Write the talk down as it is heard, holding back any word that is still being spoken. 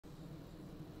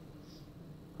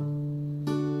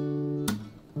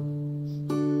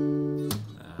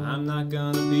I'm not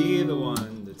gonna be the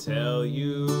one to tell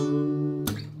you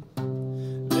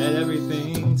that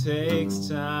everything takes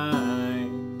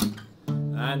time.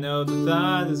 I know the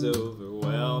thought is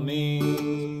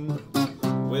overwhelming,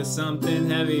 with something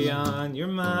heavy on your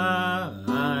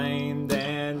mind,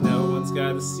 and no one's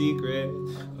got a secret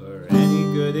or any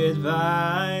good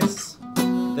advice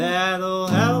that'll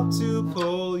help to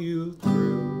pull you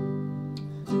through.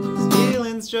 'Cause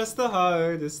healing's just the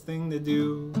hardest thing to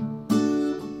do.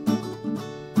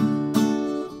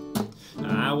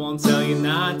 I won't tell you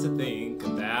not to think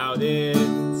about it,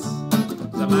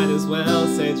 I might as well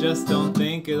say just don't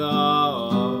think at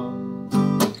all.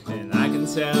 And I can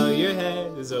tell your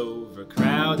head is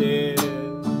overcrowded,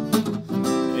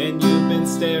 and you've been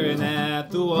staring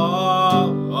at the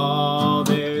wall.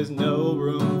 There's no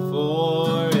room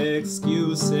for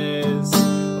excuses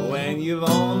when you've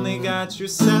only got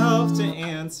yourself to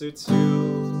answer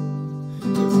to.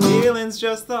 'Cause healing's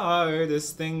just the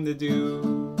hardest thing to do.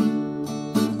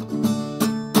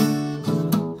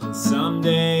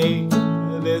 Someday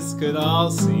this could all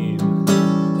seem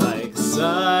like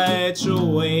such a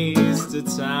waste of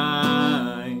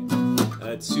time,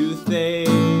 a toothache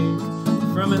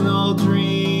from an old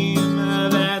dream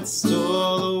that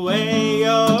stole away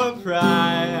your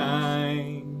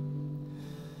pride.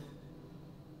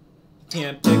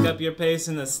 Can't pick up your pace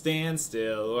in a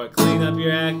standstill, or clean up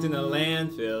your act in a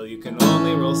landfill. You can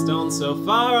only roll stones so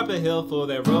far up a hill before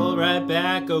they roll right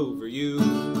back over you.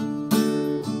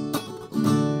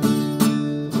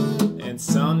 And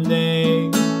someday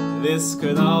this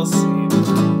could all seem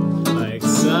like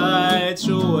such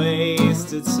a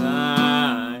waste of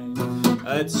time,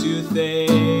 a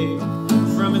toothache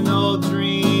from an old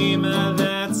dream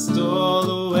that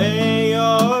stole away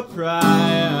your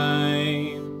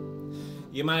pride.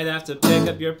 You might have to pick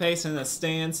up your pace in a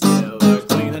standstill, or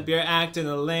clean up your act in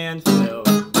a landfill.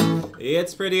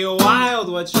 It's pretty wild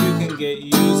what you can get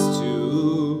used to.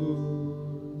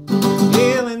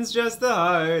 Healing's just the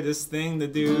hardest thing to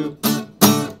do.